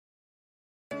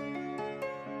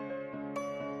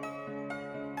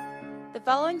The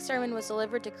following sermon was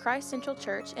delivered to Christ Central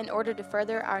Church in order to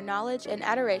further our knowledge and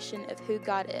adoration of who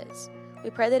God is. We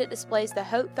pray that it displays the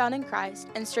hope found in Christ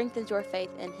and strengthens your faith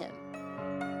in Him.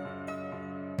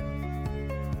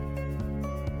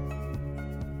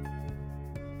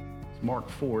 Mark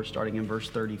 4, starting in verse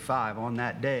 35. On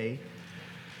that day,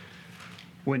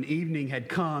 when evening had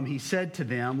come, he said to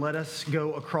them, "Let us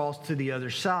go across to the other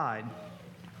side."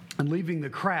 And leaving the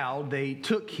crowd, they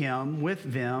took him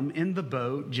with them in the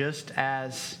boat just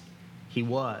as he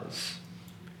was.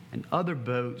 And other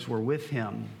boats were with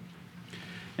him.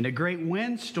 And a great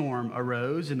windstorm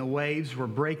arose, and the waves were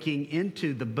breaking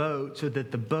into the boat so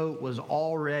that the boat was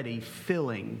already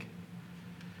filling.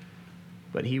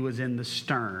 But he was in the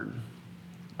stern,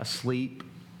 asleep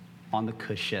on the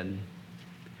cushion.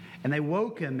 And they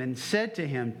woke him and said to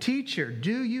him, "Teacher,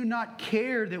 do you not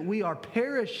care that we are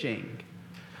perishing?"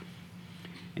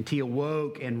 And he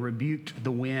awoke and rebuked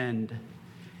the wind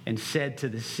and said to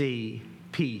the sea,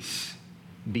 "Peace,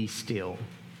 be still."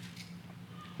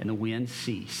 And the wind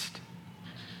ceased,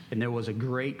 and there was a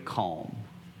great calm.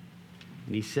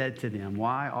 And he said to them,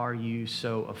 "Why are you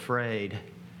so afraid?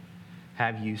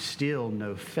 Have you still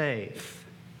no faith?"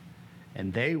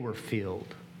 And they were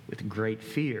filled with great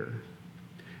fear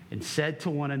and said to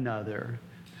one another,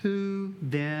 "Who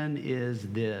then is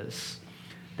this,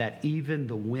 that even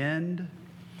the wind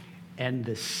and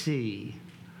the sea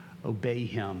obey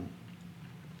him?"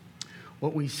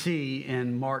 What we see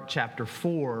in Mark chapter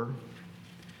 4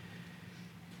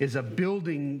 is a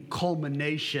building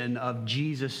culmination of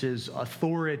Jesus'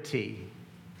 authority,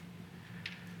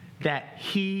 that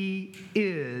he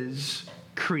is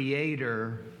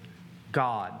Creator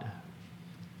God.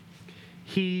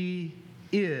 He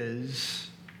is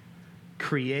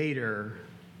Creator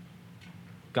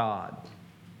God.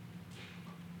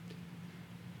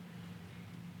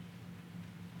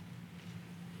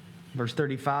 Verse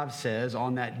 35 says,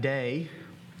 "On that day,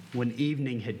 when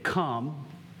evening had come,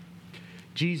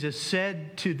 Jesus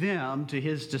said to them," to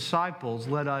his disciples,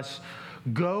 "Let us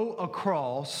go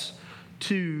across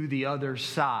to the other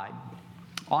side."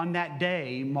 On that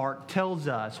day, Mark tells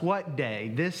us what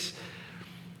day. This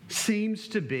seems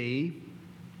to be,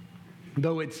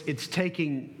 though it's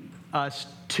taking us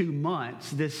 2 months,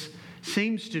 this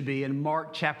seems to be in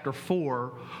Mark chapter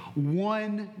 4,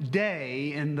 one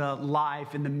day in the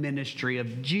life and the ministry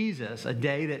of Jesus. A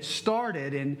day that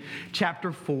started in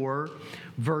chapter 4,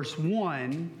 verse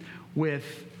 1,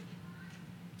 with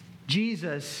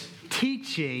Jesus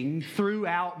teaching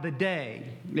throughout the day.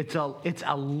 It's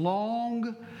a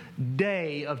long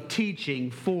day of teaching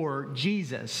for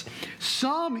Jesus.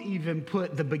 Some even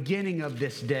put the beginning of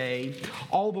this day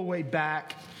all the way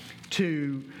back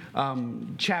to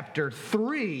chapter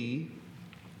 3,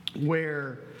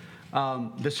 where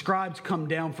the scribes come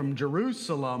down from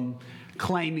Jerusalem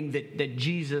claiming that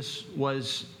Jesus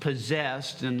was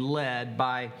possessed and led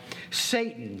by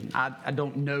Satan. I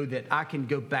don't know that I can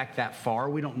go back that far.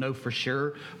 We don't know for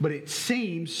sure. But it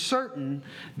seems certain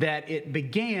that it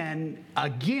began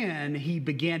again. He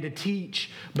began to teach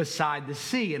beside the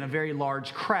sea, and a very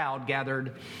large crowd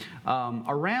gathered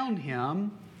around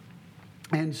him.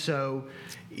 And so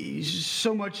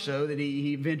much so that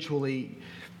he eventually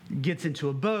gets into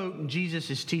a boat, and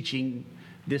Jesus is teaching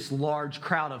this large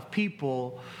crowd of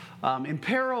people in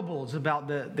parables about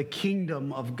the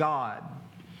kingdom of God.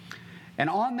 And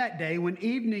on that day, when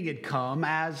evening had come,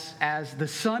 as the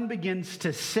sun begins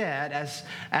to set,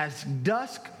 as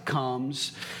dusk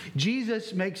comes,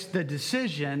 Jesus makes the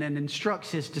decision and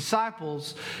instructs his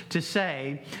disciples to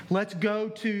say, "Let's go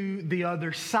to the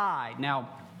other side." Now,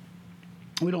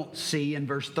 we don't see in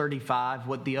verse 35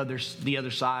 what the other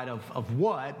side of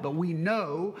what, but we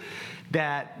know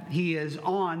that he is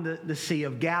on the Sea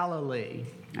of Galilee.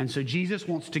 And so Jesus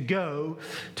wants to go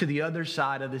to the other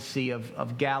side of the Sea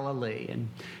of Galilee. And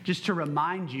just to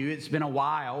remind you, it's been a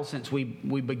while since we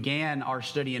began our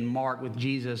study in Mark with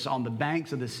Jesus on the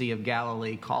banks of the Sea of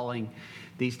Galilee, calling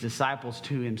these disciples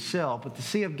to himself. But the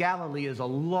Sea of Galilee is a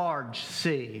large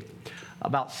sea,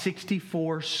 about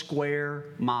 64 square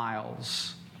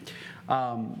miles.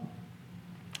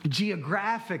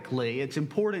 Geographically, it's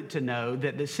important to know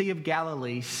that the Sea of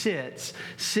Galilee sits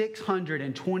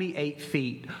 628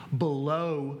 feet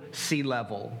below sea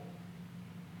level.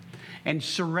 And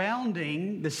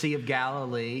surrounding the Sea of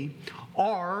Galilee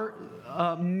are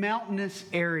mountainous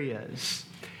areas.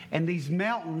 And these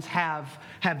mountains have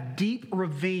deep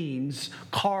ravines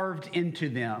carved into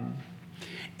them.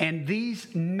 And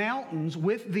these mountains,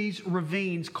 with these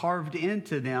ravines carved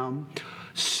into them,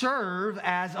 serve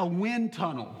as a wind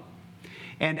tunnel.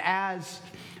 And as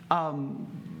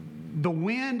the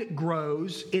wind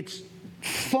grows, it's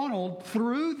funneled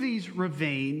through these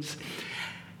ravines,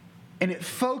 and it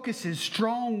focuses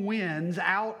strong winds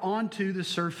out onto the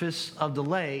surface of the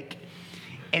lake.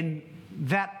 And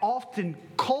that often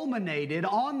culminated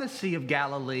on the Sea of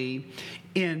Galilee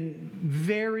in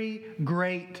very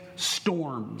great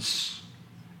storms.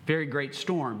 Very great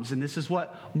storms. And this is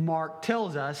what Mark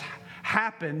tells us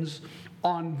happens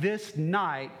on this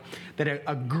night, that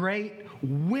a great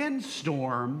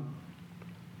windstorm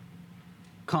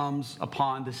comes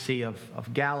upon the Sea of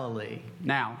Galilee.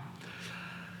 Now,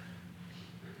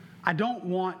 I don't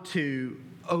want to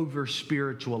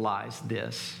over-spiritualize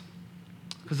this,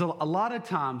 because a lot of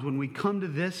times when we come to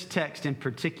this text in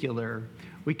particular,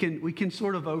 we can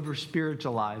sort of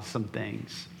over-spiritualize some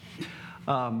things.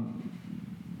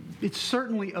 It's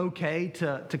certainly okay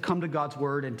to come to God's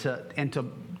Word and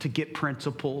to get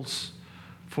principles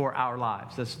for our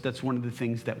lives. That's one of the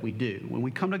things that we do. When we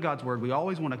come to God's Word, we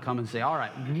always want to come and say, all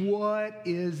right, what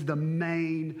is the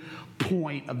main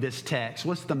point of this text?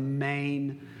 What's the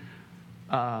main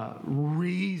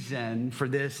reason for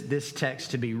this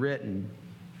text to be written?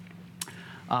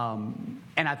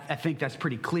 And I think that's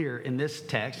pretty clear in this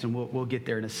text, and we'll get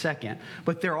there in a second.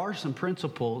 But there are some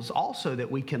principles also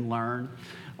that we can learn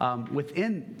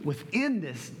within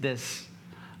this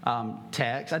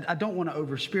text. I don't want to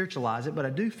over-spiritualize it, but I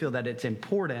do feel that it's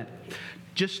important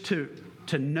just to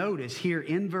notice here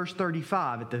in verse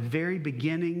 35, at the very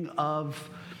beginning of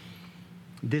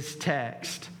this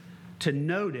text, to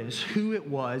notice who it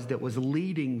was that was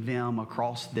leading them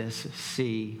across this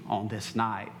sea on this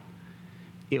night.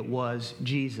 It was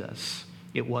Jesus.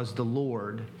 It was the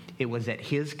Lord. It was at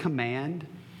his command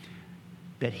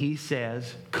that he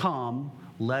says, "Come,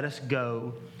 let us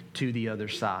go to the other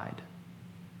side."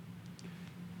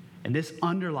 And this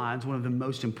underlines one of the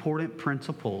most important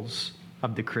principles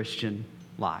of the Christian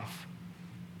life.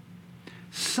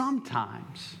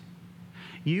 Sometimes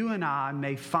you and I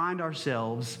may find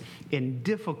ourselves in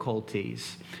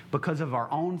difficulties because of our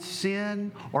own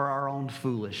sin or our own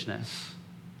foolishness.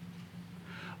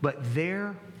 But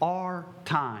there are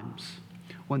times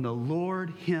when the Lord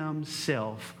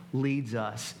himself leads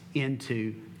us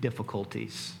into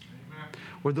difficulties. Amen.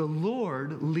 Where the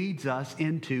Lord leads us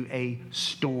into a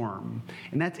storm.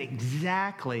 And that's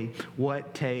exactly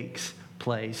what takes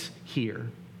place here.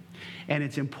 And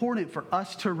it's important for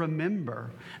us to remember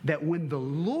that when the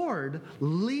Lord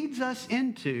leads us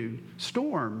into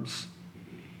storms,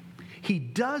 he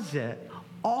does it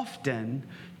often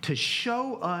to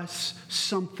show us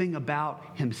something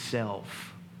about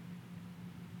himself.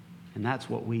 And that's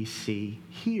what we see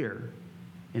here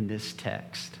in this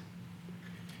text.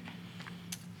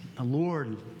 The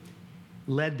Lord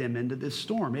led them into this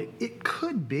storm. It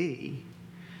could be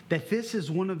that this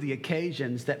is one of the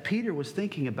occasions that Peter was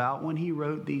thinking about when he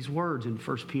wrote these words in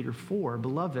 1 Peter 4.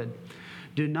 Beloved,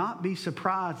 do not be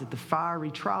surprised at the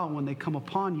fiery trial when they come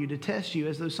upon you to test you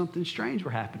as though something strange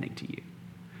were happening to you.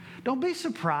 Don't be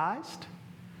surprised.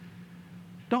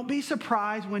 Don't be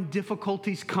surprised when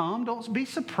difficulties come. Don't be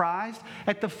surprised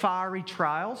at the fiery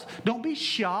trials. Don't be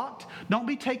shocked. Don't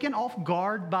be taken off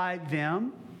guard by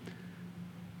them.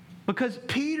 Because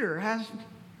Peter has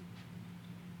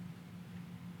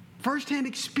firsthand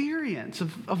experience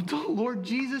of the Lord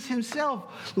Jesus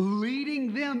himself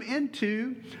leading them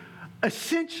into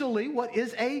essentially what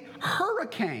is a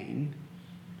hurricane.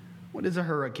 What is a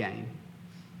hurricane?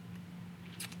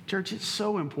 Church, it's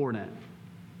so important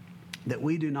that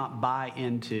we do not buy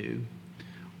into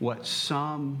what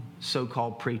some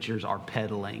so-called preachers are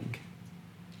peddling.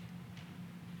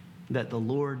 That the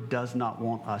Lord does not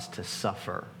want us to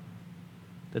suffer.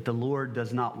 That the Lord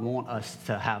does not want us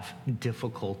to have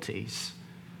difficulties.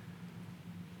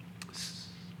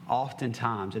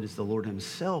 Oftentimes, it is the Lord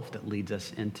himself that leads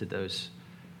us into those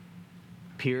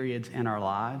periods in our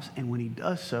lives. And when he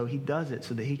does so, he does it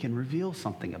so that he can reveal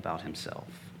something about himself.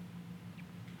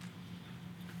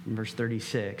 In verse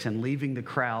 36, and leaving the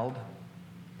crowd,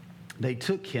 they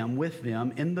took him with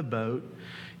them in the boat,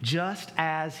 just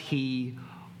as he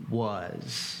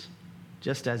was.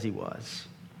 Just as he was.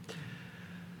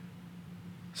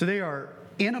 So they are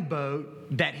in a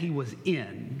boat that he was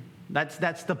in.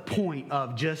 That's the point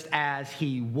of just as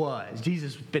he was.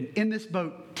 Jesus has been in this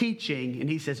boat teaching, and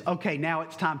he says, okay, now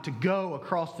it's time to go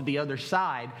across to the other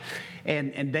side.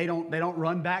 And they don't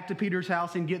run back to Peter's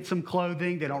house and get some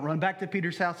clothing. They don't run back to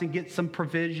Peter's house and get some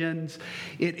provisions.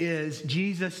 It is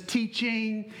Jesus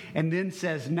teaching and then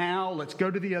says, now let's go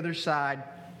to the other side.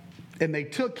 And they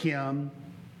took him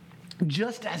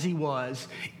just as he was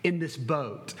in this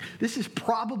boat. This is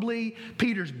probably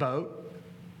Peter's boat.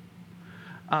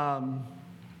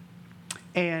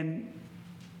 And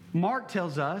Mark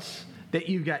tells us that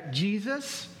you've got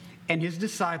Jesus and his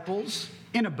disciples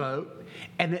in a boat,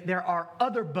 and that there are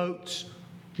other boats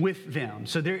with them.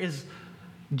 So there is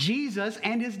Jesus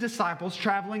and his disciples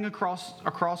traveling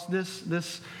across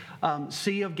this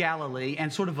Sea of Galilee,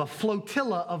 and sort of a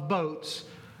flotilla of boats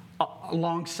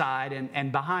alongside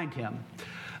and behind him.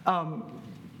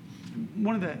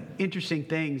 One of the interesting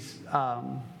things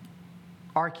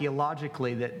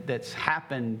archaeologically that's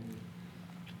happened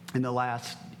in the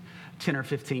last 10 or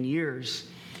 15 years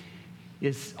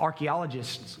is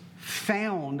archaeologists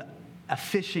found a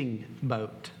fishing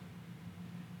boat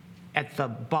at the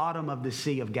bottom of the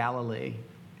Sea of Galilee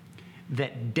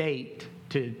that date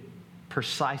to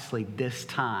precisely this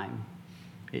time.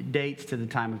 It dates to the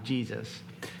time of Jesus.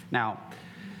 Now,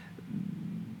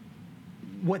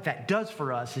 what that does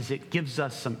for us is it gives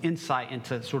us some insight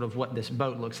into sort of what this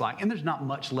boat looks like. And there's not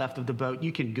much left of the boat.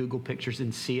 You can Google pictures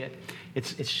and see it.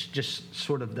 It's just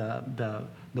sort of the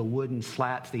wooden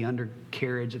slats, the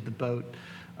undercarriage of the boat.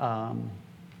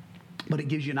 But it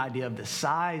gives you an idea of the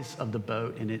size of the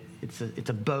boat, and it's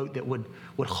a boat that would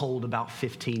hold about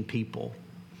 15 people,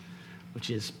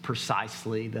 which is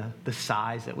precisely the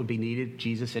size that would be needed.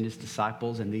 Jesus and his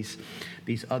disciples and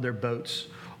these other boats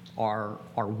are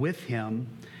with him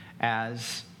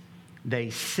as they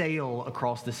sail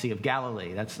across the Sea of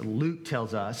Galilee. That's Luke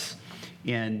tells us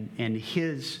in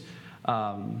his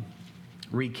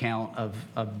recount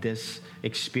of this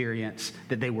experience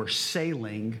that they were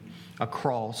sailing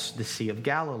across the Sea of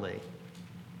Galilee.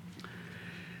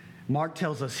 Mark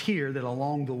tells us here that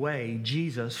along the way,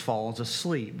 Jesus falls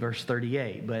asleep, verse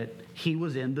 38. But he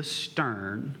was in the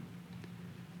stern,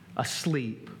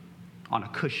 asleep on a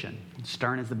cushion.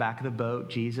 Stern is the back of the boat.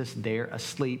 Jesus there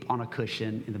asleep on a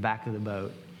cushion in the back of the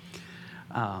boat.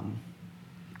 And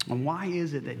why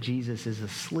is it that Jesus is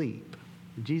asleep?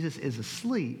 Jesus is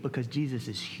asleep because Jesus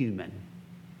is human.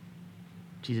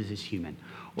 Jesus is human.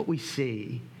 What we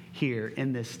see here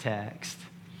in this text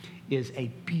is a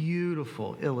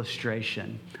beautiful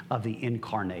illustration of the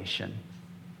incarnation.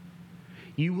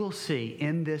 You will see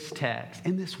in this text,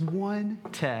 in this one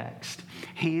text,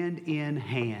 hand in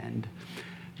hand,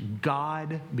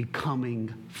 God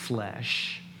becoming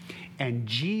flesh and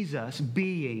Jesus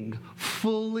being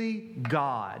fully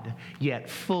God, yet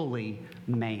fully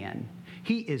man.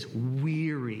 He is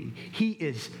weary. He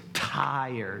is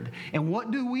tired. And what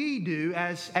do we do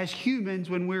as humans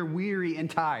when we're weary and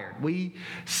tired? We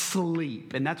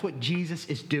sleep. And that's what Jesus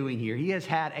is doing here. He has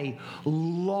had a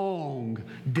long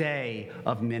day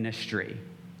of ministry.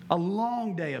 A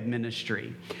long day of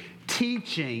ministry.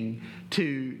 Teaching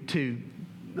to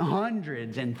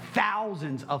hundreds and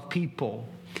thousands of people.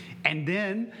 And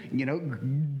then,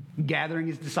 gathering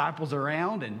his disciples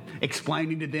around and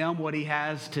explaining to them what he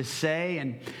has to say.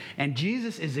 And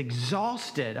Jesus is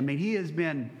exhausted. I mean, he's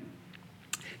been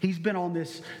on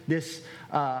this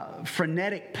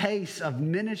frenetic pace of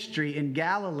ministry in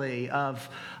Galilee of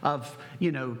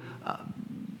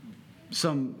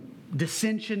some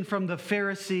dissension from the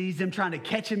Pharisees, them trying to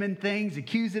catch him in things,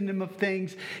 accusing him of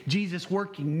things, Jesus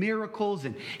working miracles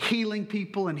and healing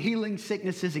people and healing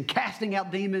sicknesses and casting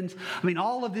out demons. I mean,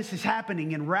 all of this is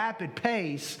happening in rapid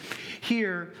pace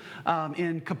here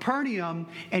in Capernaum,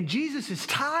 and Jesus is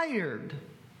tired.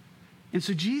 And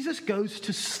so Jesus goes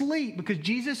to sleep because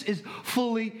Jesus is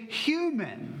fully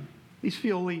human. He's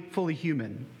fully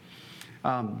human.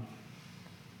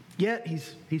 Yet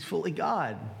he's fully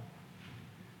God.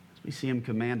 We see him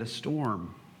command a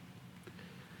storm.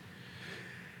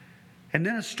 And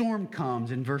then a storm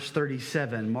comes in verse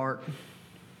 37. Mark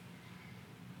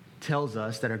tells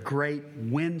us that a great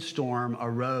windstorm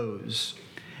arose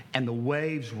and the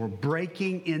waves were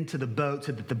breaking into the boat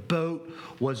so that the boat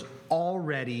was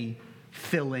already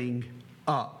filling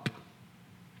up.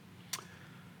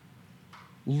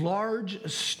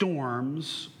 Large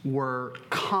storms were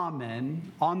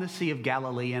common on the Sea of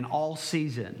Galilee in all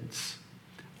seasons,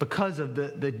 because of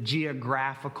the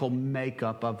geographical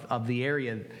makeup of the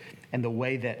area and the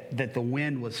way that the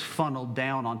wind was funneled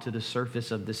down onto the surface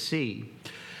of the sea.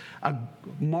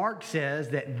 Mark says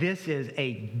that this is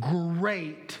a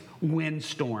great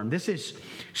windstorm. This is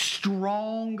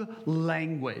strong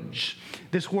language.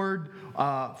 This word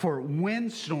for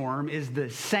windstorm is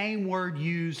the same word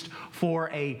used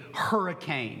for a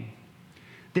hurricane.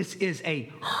 This is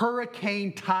a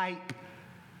hurricane-type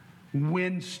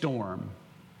windstorm.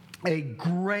 A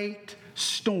great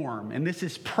storm, and this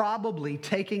is probably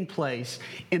taking place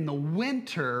in the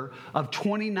winter of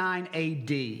 29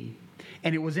 AD.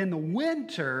 And it was in the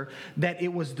winter that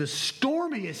it was the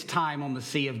stormiest time on the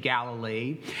Sea of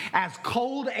Galilee, as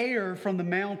cold air from the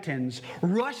mountains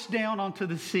rushed down onto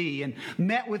the sea and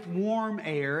met with warm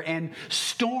air, and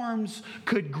storms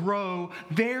could grow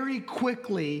very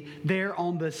quickly there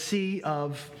on the Sea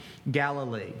of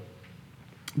Galilee.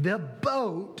 The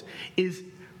boat is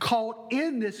caught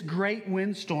in this great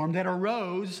windstorm that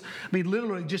arose,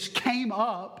 literally just came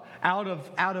up out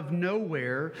of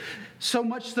nowhere, so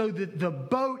much so that the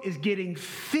boat is getting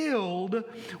filled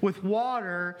with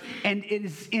water and it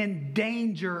is in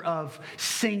danger of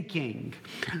sinking.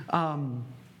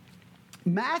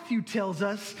 Matthew tells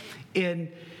us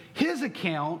in his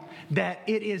account that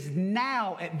it is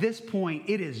now, at this point,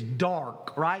 it is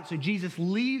dark, right? So Jesus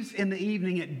leaves in the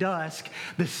evening at dusk.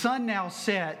 The sun now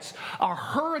sets. A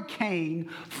hurricane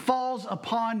falls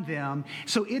upon them.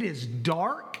 So it is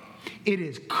dark. It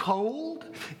is cold,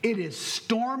 it is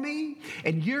stormy,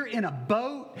 and you're in a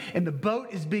boat, and the boat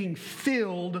is being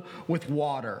filled with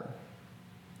water.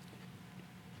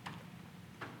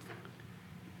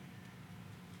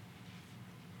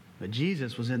 But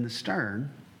Jesus was in the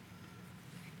stern,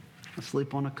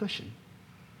 asleep on a cushion.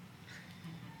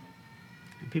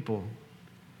 And people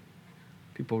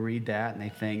read that and they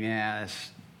think, that's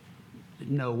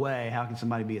no way. How can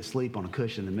somebody be asleep on a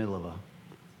cushion in the middle of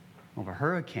a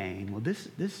hurricane? Well, this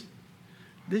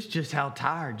just how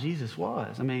tired Jesus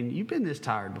was. You've been this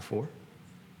tired before.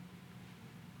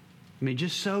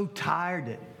 Just so tired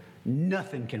that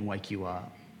nothing can wake you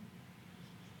up.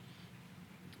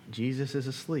 Jesus is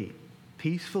asleep,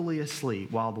 peacefully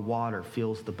asleep, while the water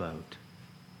fills the boat.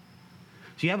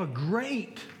 So you have a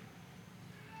great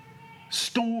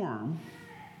storm,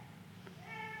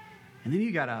 and then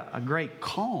you got a great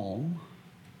calm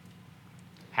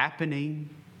happening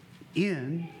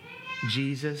in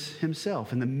Jesus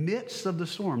himself. In the midst of the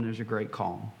storm, there's a great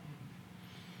calm.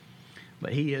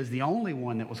 But he is the only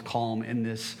one that was calm in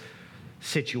this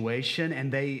situation.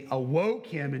 And they awoke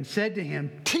him and said to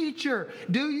him, "Teacher,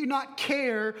 do you not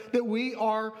care that we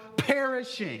are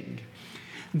perishing?"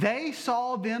 They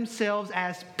saw themselves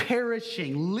as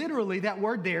perishing. Literally, that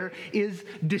word there is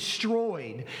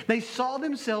destroyed. They saw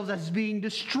themselves as being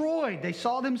destroyed. They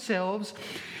saw themselves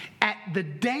at the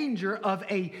danger of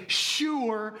a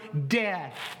sure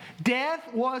death.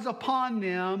 Death was upon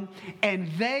them, and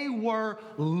they were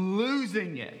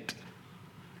losing it.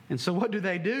 And so what do?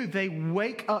 They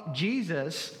wake up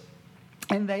Jesus,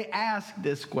 and they ask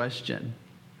this question: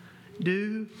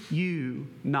 do you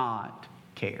not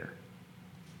care?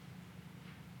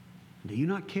 Do you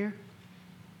not care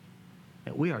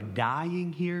that we are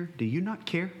dying here? Do you not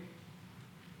care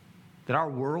that our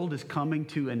world is coming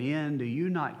to an end? Do you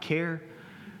not care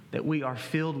that we are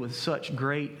filled with such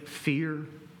great fear?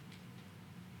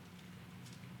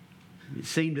 It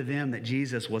seemed to them that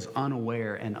Jesus was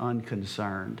unaware and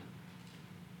unconcerned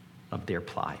of their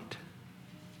plight.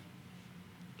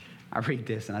 I read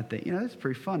this and I think, it's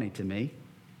pretty funny to me.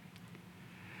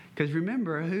 Because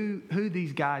remember who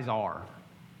these guys are.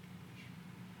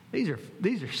 These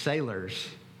are sailors.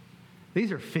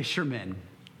 These are fishermen.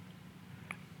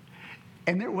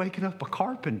 And they're waking up a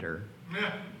carpenter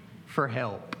for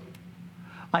help.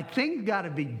 Things got to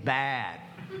be bad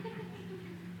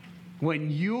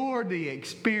when you're the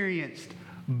experienced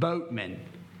boatman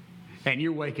and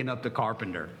you're waking up the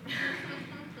carpenter.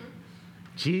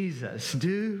 Jesus,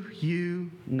 do you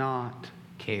not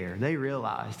care? They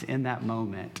realized in that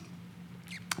moment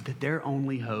that their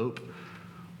only hope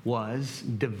was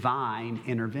divine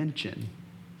intervention.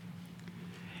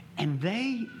 And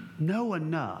they know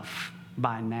enough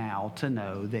by now to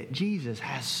know that Jesus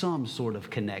has some sort of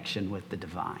connection with the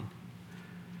divine.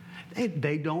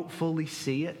 They don't fully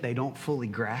see it. They don't fully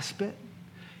grasp it.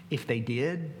 If they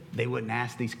did, they wouldn't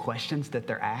ask these questions that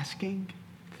they're asking.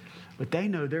 But they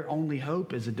know their only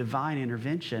hope is a divine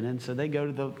intervention. And so they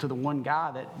go to the one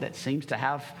guy that seems to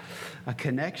have a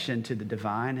connection to the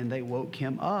divine, and they woke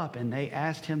him up and they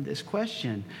asked him this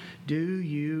question: do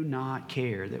you not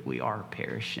care that we are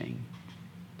perishing?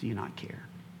 Do you not care?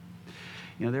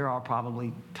 There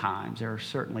are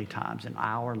certainly times in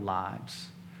our lives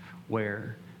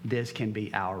where this can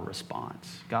be our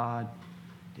response. God,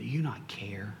 do you not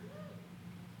care?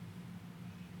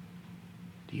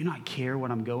 Do you not care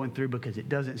what I'm going through because it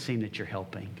doesn't seem that you're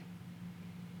helping?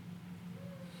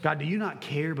 God, do you not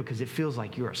care because it feels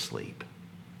like you're asleep?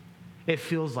 It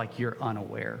feels like you're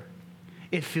unaware.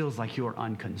 It feels like you're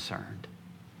unconcerned.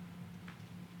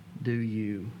 Do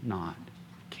you not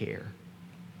care?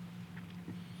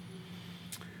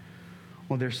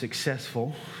 Well, they're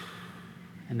successful,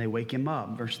 and they wake him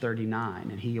up. Verse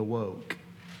 39, and he awoke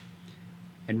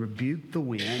and rebuked the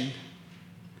wind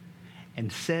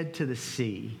and said to the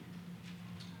sea,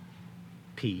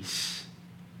 "Peace,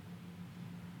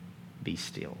 be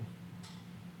still."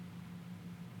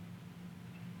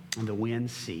 And the wind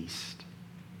ceased,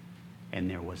 and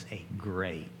there was a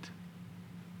great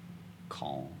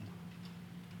calm.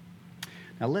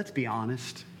 Now let's be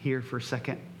honest here for a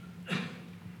second.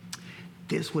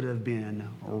 This would have been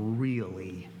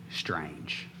really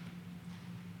strange.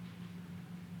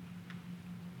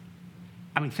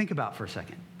 I mean, think about it for a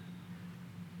second.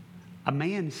 A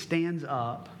man stands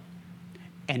up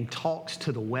and talks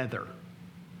to the weather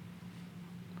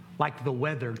like the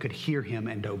weather could hear him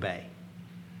and obey.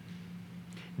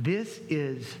 This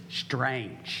is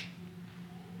strange.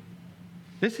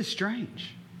 This is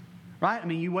strange, right? I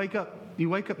mean, you wake up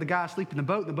the guy asleep in the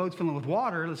boat, and the boat's filling with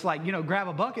water. It's like, grab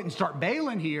a bucket and start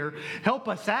bailing here. Help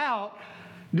us out.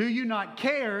 Do you not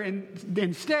care? And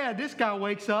instead, this guy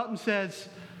wakes up and says,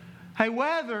 "Hey,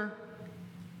 weather."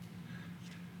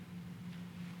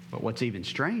 But what's even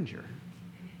stranger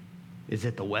is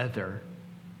that the weather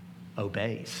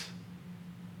obeys.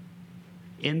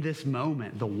 In this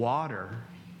moment, the water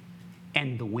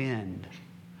and the wind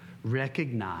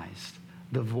recognized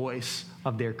the voice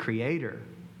of their Creator,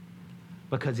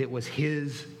 because it was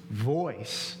His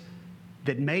voice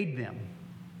that made them.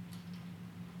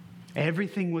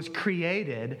 Everything was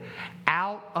created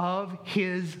out of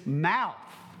His mouth.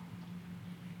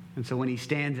 And so when He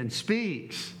stands and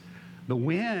speaks, the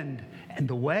wind and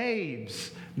the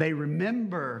waves, they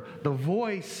remember the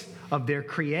voice of their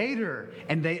Creator,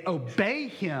 and they obey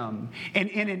Him. And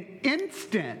in an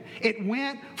instant, it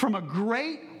went from a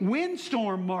great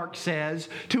windstorm, Mark says,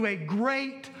 to a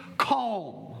great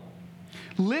calm.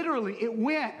 Literally, it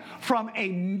went from a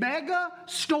mega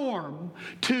storm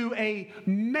to a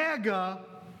mega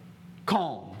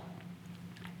calm.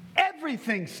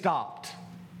 Everything stopped.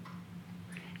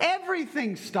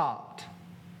 Everything stopped.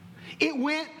 It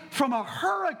went from a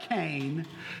hurricane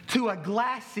to a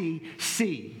glassy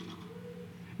sea.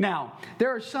 Now, there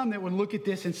are some that would look at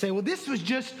this and say, well, this was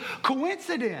just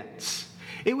coincidence.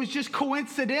 It was just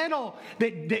coincidental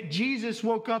that Jesus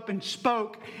woke up and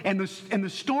spoke, and the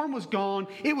storm was gone.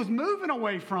 It was moving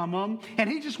away from him, and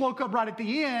he just woke up right at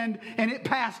the end, and it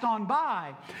passed on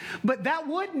by. But that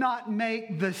would not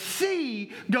make the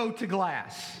sea go to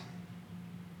glass.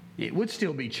 It would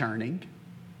still be churning.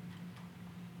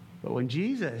 But when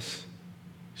Jesus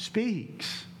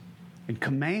speaks and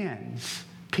commands,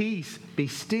 "Peace, be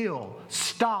still,"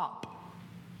 stop,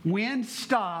 wind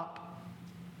stop,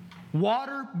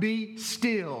 water be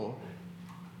still,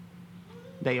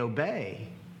 they obey.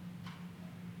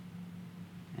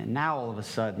 And now all of a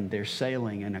sudden they're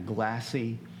sailing in a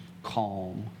glassy,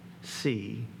 calm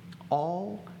sea,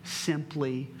 all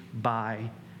simply by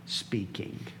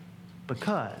speaking.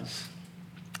 Because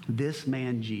this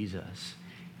man Jesus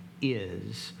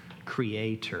is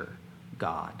Creator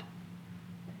God.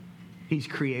 He's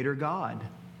Creator God.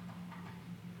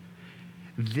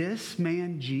 This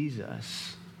man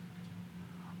Jesus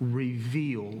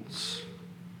reveals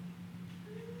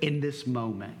in this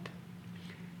moment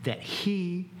that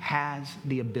He has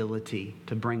the ability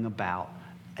to bring about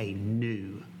a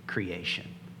new creation.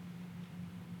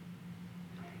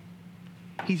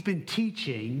 He's been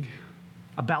teaching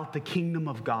about the kingdom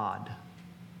of God.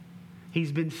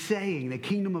 He's been saying the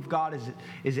kingdom of God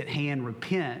is at hand,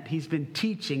 repent. He's been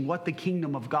teaching what the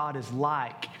kingdom of God is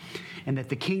like, and that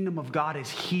the kingdom of God is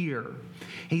here.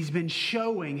 He's been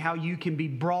showing how you can be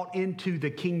brought into the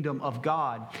kingdom of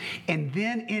God. And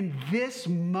then in this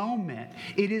moment,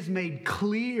 it is made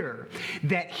clear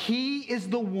that He is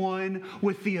the one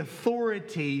with the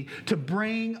authority to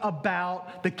bring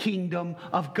about the kingdom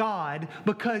of God,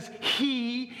 because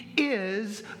He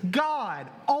is God.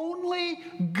 Only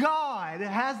God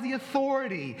has the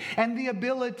authority and the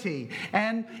ability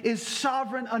and is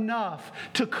sovereign enough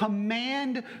to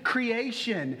command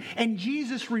creation. And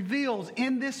Jesus reveals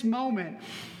in this moment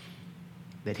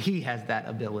that He has that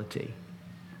ability.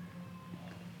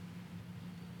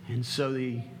 And so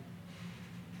the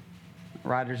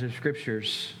writers of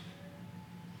Scriptures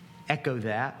echo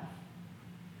that.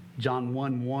 John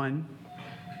 1:1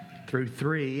 through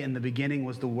 3, "In the beginning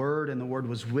was the Word, and the Word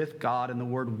was with God, and the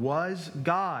Word was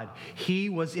God. He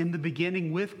was in the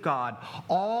beginning with God.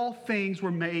 All things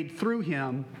were made through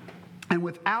Him, and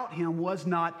without Him was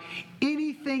not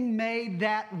anything made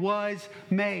that was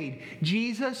made."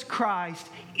 Jesus Christ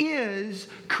is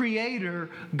Creator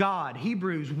God.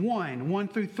 Hebrews 1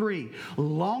 through 3.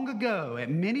 Long ago, at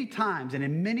many times and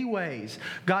in many ways,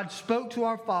 God spoke to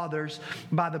our fathers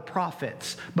by the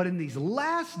prophets. But in these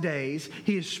last days,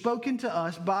 He has spoken to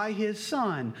us by His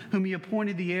Son, whom He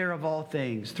appointed the heir of all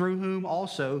things, through whom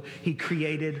also He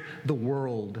created the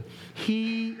world.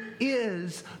 He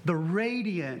is the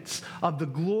radiance of the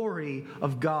glory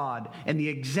of God and the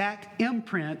exact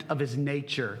imprint of His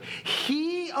nature.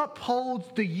 He upholds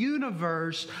the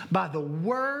universe by the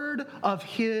word of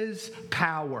His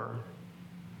power.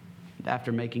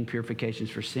 After making purifications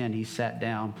for sin, He sat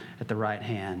down at the right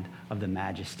hand of the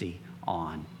Majesty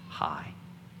on high.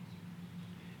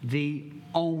 The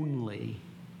only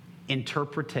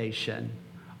interpretation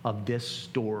of this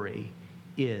story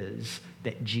is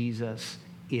that Jesus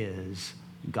is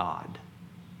God.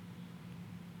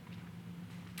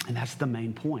 And that's the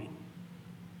main point.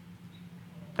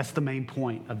 That's the main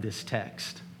point of this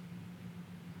text.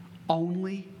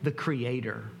 Only the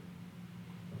Creator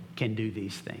can do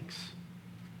these things.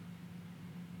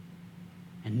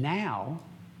 And now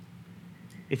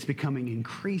it's becoming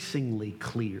increasingly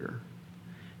clear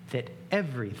that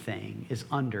everything is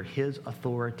under His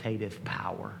authoritative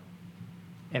power.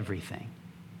 Everything.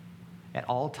 At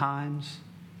all times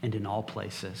and in all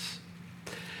places.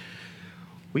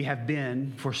 We have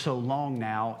been for so long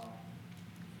now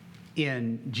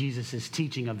in Jesus'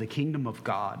 teaching of the kingdom of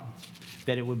God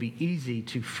that it would be easy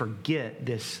to forget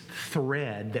this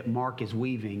thread that Mark is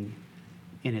weaving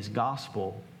in his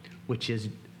gospel, which is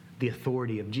the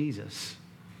authority of Jesus.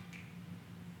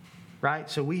 Right?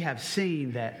 So we have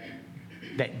seen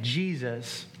that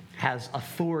Jesus has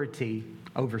authority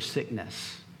over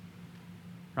sickness.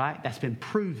 Right? That's been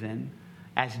proven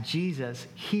as Jesus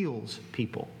heals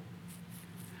people.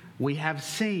 We have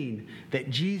seen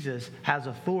that Jesus has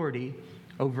authority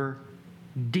over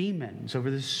demons,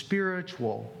 over the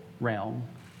spiritual realm,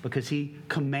 because He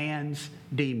commands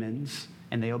demons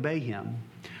and they obey Him.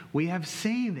 We have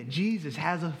seen that Jesus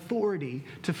has authority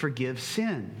to forgive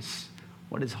sins.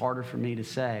 What is harder for me to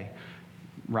say?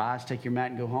 Rise, take your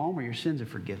mat and go home, or your sins are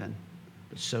forgiven.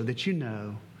 But so that you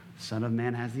know, the Son of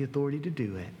Man has the authority to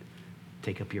do it.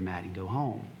 Take up your mat and go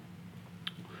home.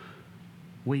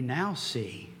 We now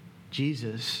see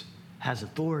Jesus has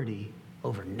authority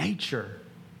over nature.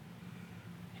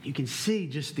 You can see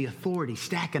just the authority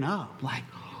stacking up. Like,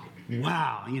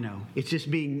 wow, it's just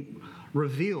being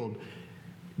revealed.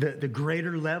 The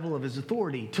greater level of His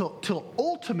authority till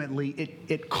ultimately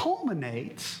it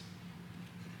culminates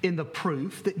in the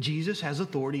proof that Jesus has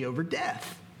authority over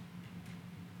death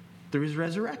through His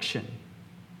resurrection.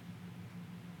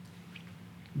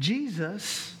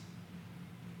 Jesus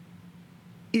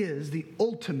is the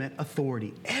ultimate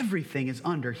authority. Everything is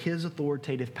under His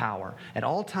authoritative power at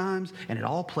all times and at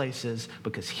all places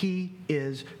because He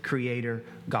is Creator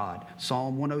God.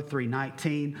 Psalm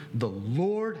 103:19, the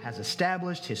Lord has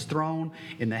established His throne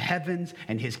in the heavens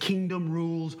and His kingdom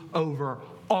rules over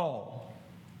all.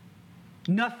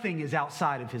 Nothing is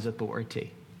outside of His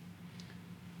authority.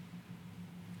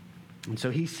 And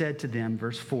so He said to them,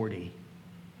 verse 40,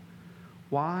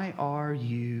 why are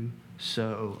you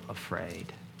so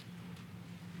afraid?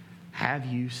 Have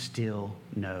you still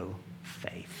no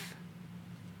faith?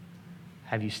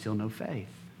 Have you still no faith?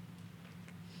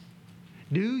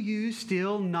 Do you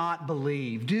still not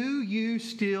believe? Do you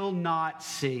still not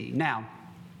see? Now,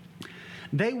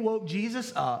 they woke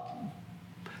Jesus up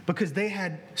because they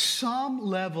had some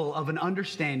level of an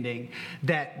understanding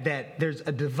that there's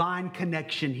a divine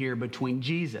connection here between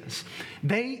Jesus.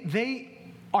 They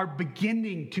are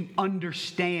beginning to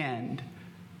understand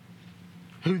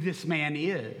who this man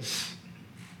is.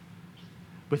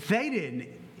 But they didn't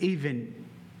even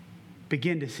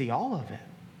begin to see all of it.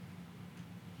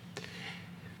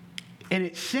 And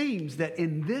it seems that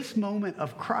in this moment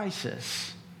of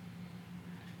crisis,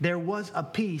 there was a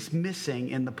piece missing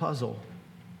in the puzzle.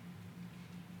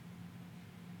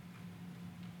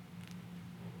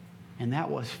 And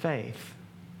that was faith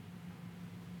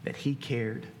that He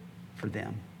cared for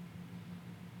them.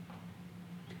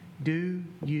 Do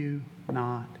you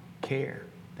not care?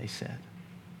 They said.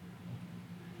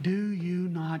 Do you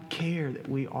not care that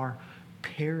we are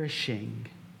perishing?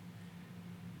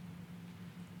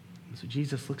 And so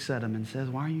Jesus looks at them and says,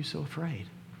 why are you so afraid?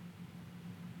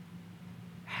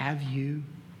 Have you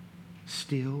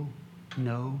still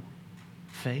no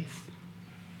faith?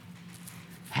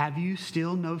 Have you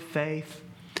still no faith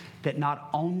that not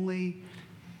only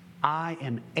I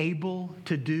am able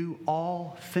to do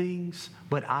all things,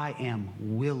 but I am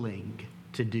willing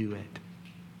to do it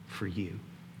for you?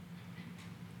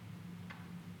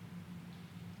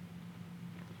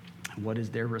 And what is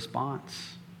their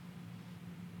response?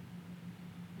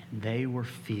 And they were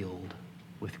filled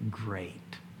with great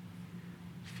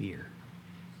fear.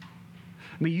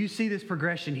 I mean, you see this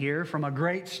progression here from a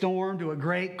great storm to a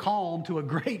great calm to a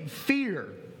great fear.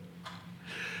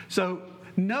 So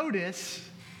notice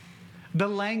the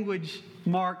language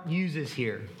Mark uses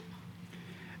here.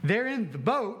 They're in the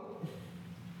boat,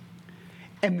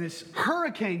 and this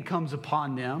hurricane comes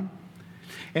upon them,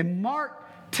 and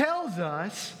Mark tells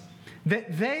us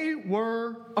that they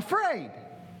were afraid.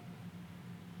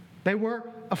 They were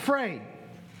afraid.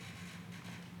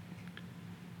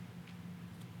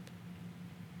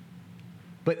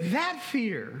 But that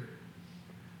fear,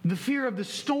 the fear of the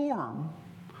storm,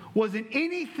 wasn't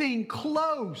anything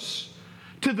close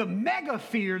to the mega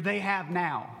fear they have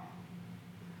now.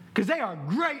 Because they are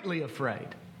greatly afraid.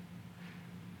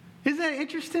 Isn't that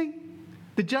interesting?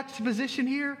 The juxtaposition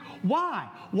here. Why?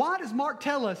 Why does Mark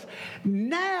tell us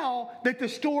now that the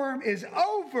storm is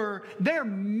over, they're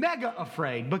mega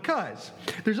afraid? Because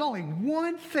there's only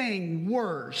one thing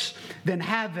worse than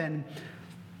having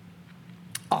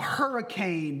a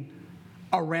hurricane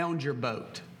around your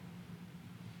boat.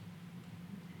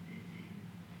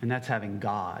 And that's having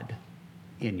God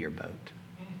in your boat.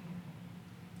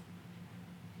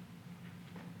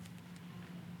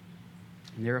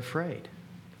 And they're afraid.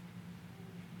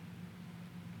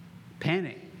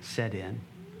 Panic set in.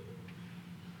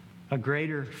 A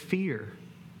greater fear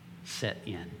set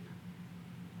in.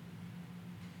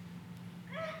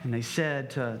 And they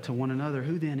said to one another,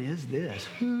 who then is this?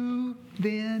 Who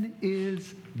then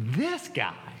is this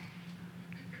guy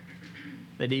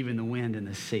that even the wind and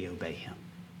the sea obey him?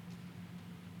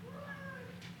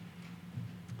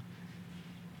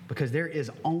 Because there is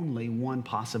only one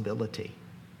possibility.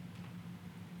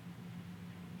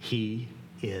 He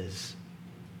is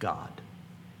God.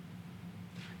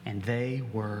 And they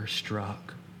were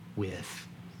struck with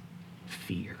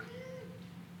fear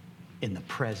in the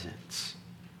presence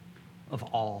of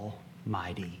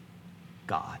Almighty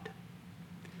God.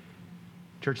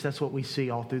 Church, that's what we see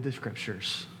all through the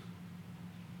Scriptures.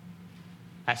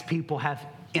 As people have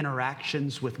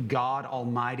interactions with God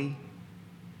Almighty,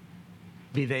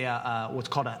 be they what's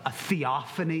called a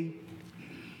theophany,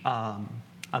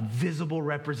 a visible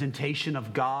representation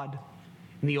of God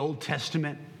in the Old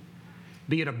Testament,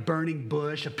 be it a burning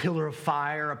bush, a pillar of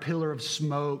fire, a pillar of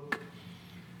smoke.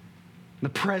 The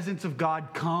presence of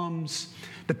God comes.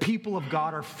 The people of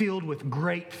God are filled with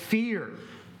great fear.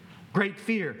 Great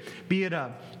fear. Be it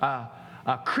a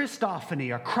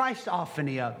Christophany, a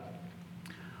Christophany,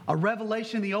 a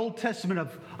revelation in the Old Testament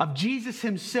of Jesus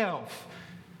himself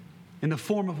in the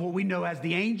form of what we know as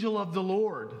the angel of the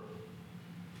Lord.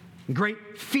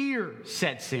 Great fear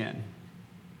sets in.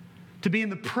 To be in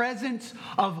the presence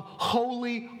of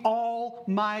holy,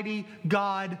 almighty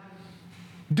God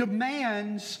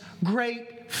demands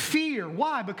great fear.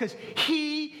 Why? Because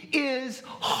he is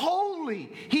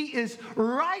holy. He is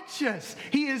righteous.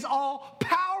 He is all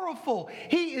powerful.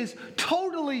 He is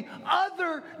totally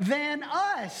other than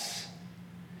us.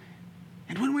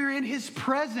 And when we're in his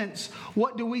presence,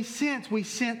 what do we sense? We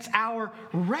sense our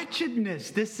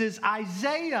wretchedness. This is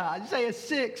Isaiah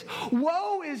 6.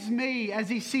 Woe is me, as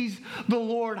he sees the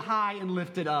Lord high and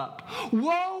lifted up.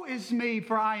 Woe is me,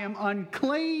 for I am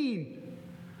unclean.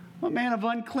 I'm a man of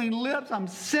unclean lips. I'm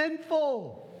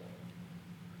sinful.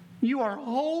 You are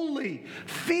holy.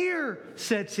 Fear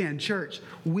sets in. Church,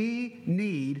 we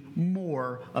need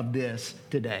more of this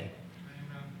today.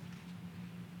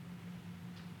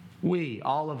 We,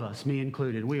 all of us, me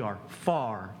included, we are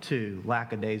far too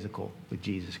lackadaisical with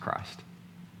Jesus Christ.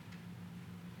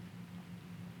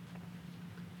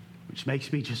 Which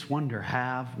makes me just wonder,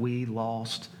 have we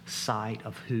lost sight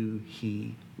of who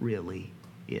he really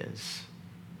is?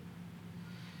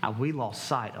 Have we lost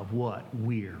sight of what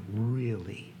we're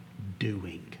really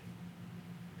doing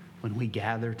when we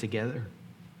gather together?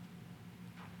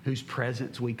 Whose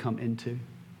presence we come into?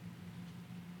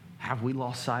 Have we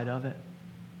lost sight of it?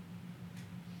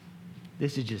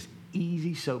 This is just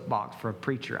easy soapbox for a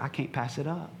preacher. I can't pass it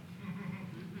up.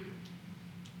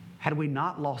 Had we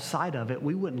not lost sight of it,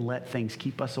 we wouldn't let things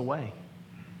keep us away.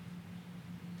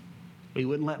 We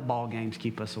wouldn't let ball games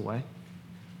keep us away.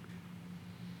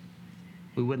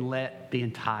 We wouldn't let being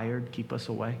tired keep us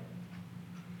away.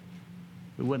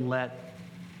 We wouldn't let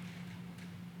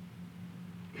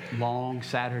long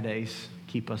Saturdays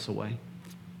keep us away.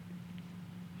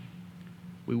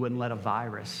 We wouldn't let a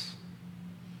virus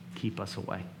keep us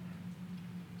away.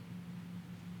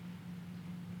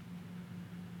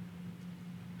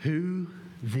 Who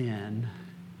then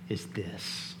is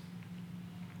this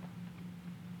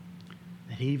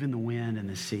that that even the wind and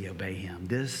the sea obey him?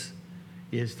 This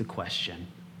is the question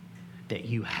that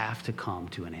you have to come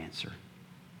to an answer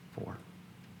for.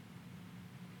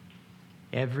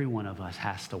 Every one of us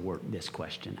has to work this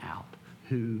question out.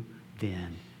 Who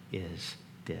then is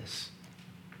this?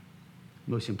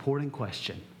 Most important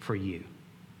question for you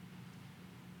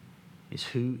is,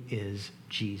 who is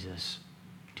Jesus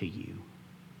to you?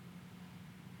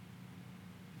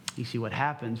 You see, what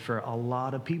happens for a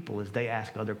lot of people is they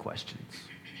ask other questions.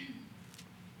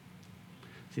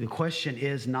 See, the question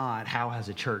is not, how has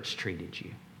a church treated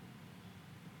you?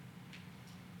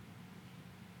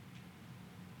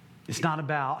 It's not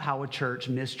about how a church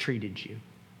mistreated you.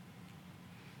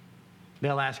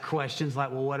 They'll ask questions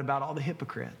like, well, what about all the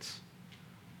hypocrites?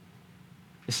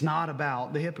 It's not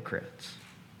about the hypocrites.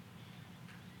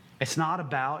 It's not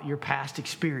about your past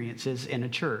experiences in a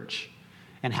church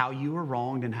and how you were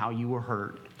wronged and how you were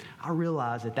hurt. I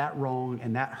realize that wrong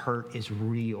and that hurt is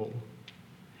real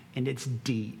and it's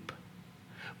deep.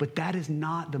 But that is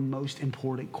not the most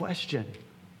important question.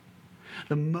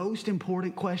 The most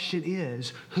important question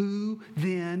is, who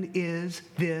then is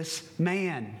this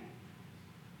man?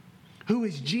 Who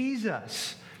is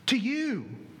Jesus to you?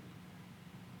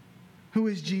 Who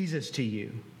is Jesus to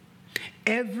you?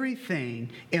 Everything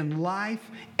in life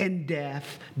and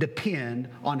death depend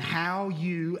on how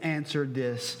you answer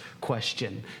this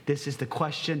question. This is the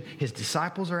question his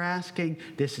disciples are asking.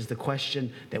 This is the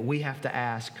question that we have to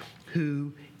ask.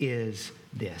 Who is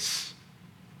this?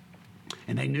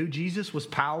 And they knew Jesus was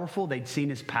powerful. They'd seen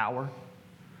his power.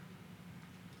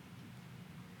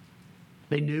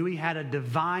 They knew he had a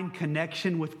divine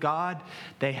connection with God.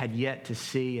 They had yet to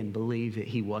see and believe that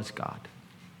he was God.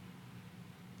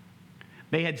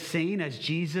 They had seen as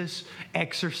Jesus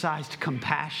exercised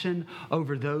compassion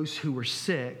over those who were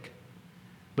sick,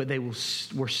 but they were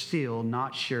still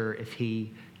not sure if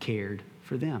he cared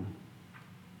for them.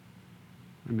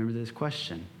 Remember this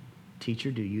question: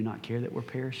 Teacher, do you not care that we're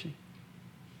perishing?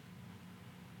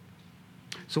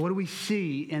 So what do we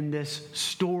see in this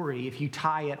story? If you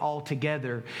tie it all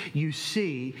together, you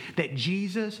see that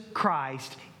Jesus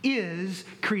Christ is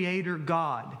Creator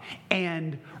God.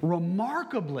 And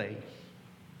remarkably,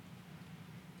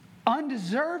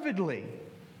 undeservedly,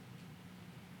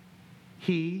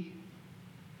 he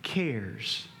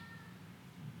cares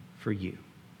for you.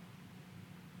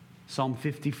 Psalm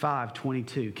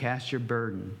 55:22, cast your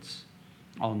burdens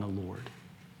on the Lord,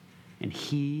 and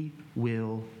he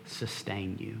will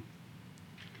sustain you.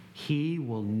 He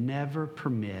will never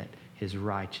permit his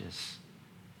righteous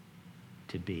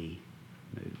to be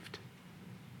moved.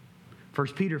 1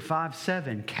 Peter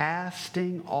 5:7,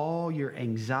 casting all your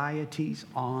anxieties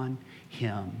on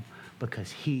him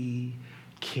because he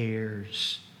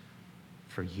cares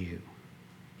for you.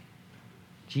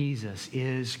 Jesus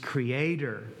is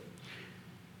Creator.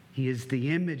 He is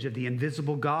the image of the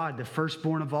invisible God, the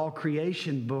firstborn of all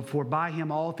creation. For by him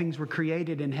all things were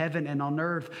created in heaven and on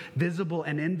earth, visible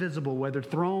and invisible, whether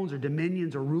thrones or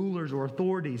dominions or rulers or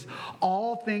authorities.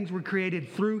 All things were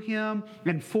created through him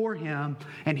and for him,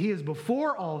 and he is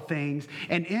before all things,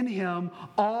 and in him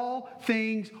all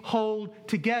things hold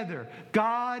together.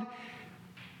 God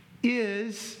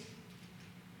is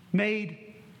made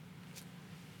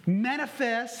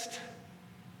manifest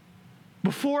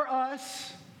before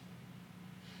us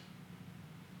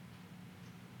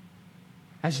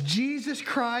as Jesus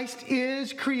Christ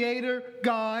is Creator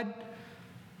God.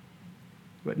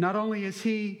 But not only is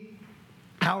he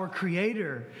our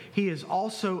Creator, he is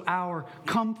also our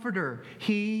Comforter.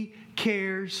 He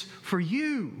cares for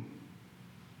you.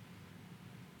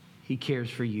 He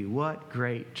cares for you. What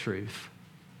great truth.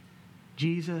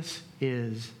 Jesus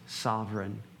is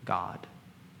sovereign God.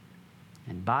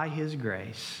 And by his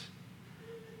grace,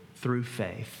 through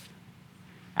faith,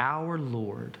 our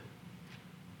Lord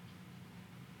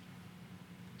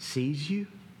sees you.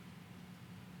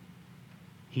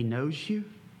 He knows you.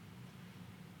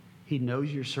 He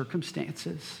knows your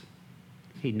circumstances.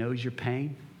 He knows your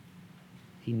pain.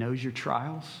 He knows your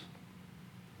trials.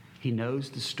 He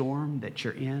knows the storm that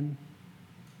you're in.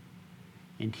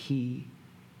 And he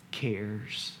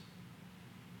cares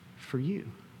for you.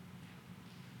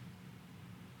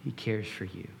 He cares for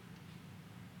you.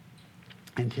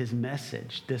 And his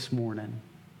message this morning,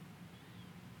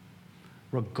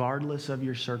 regardless of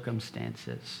your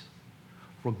circumstances,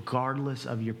 regardless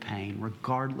of your pain,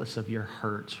 regardless of your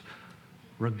hurts,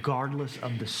 regardless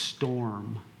of the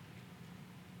storm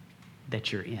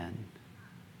that you're in,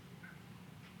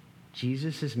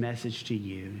 Jesus' message to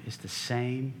you is the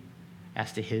same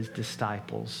as to his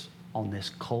disciples on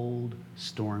this cold,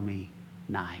 stormy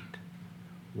night.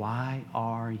 Why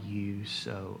are you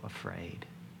so afraid?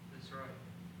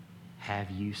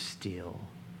 have you still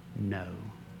no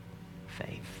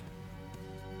faith?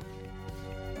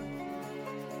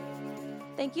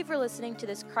 Thank you for listening to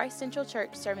this Christ Central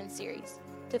Church sermon series.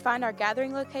 To find our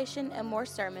gathering location and more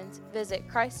sermons, visit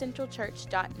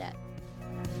christcentralchurch.net.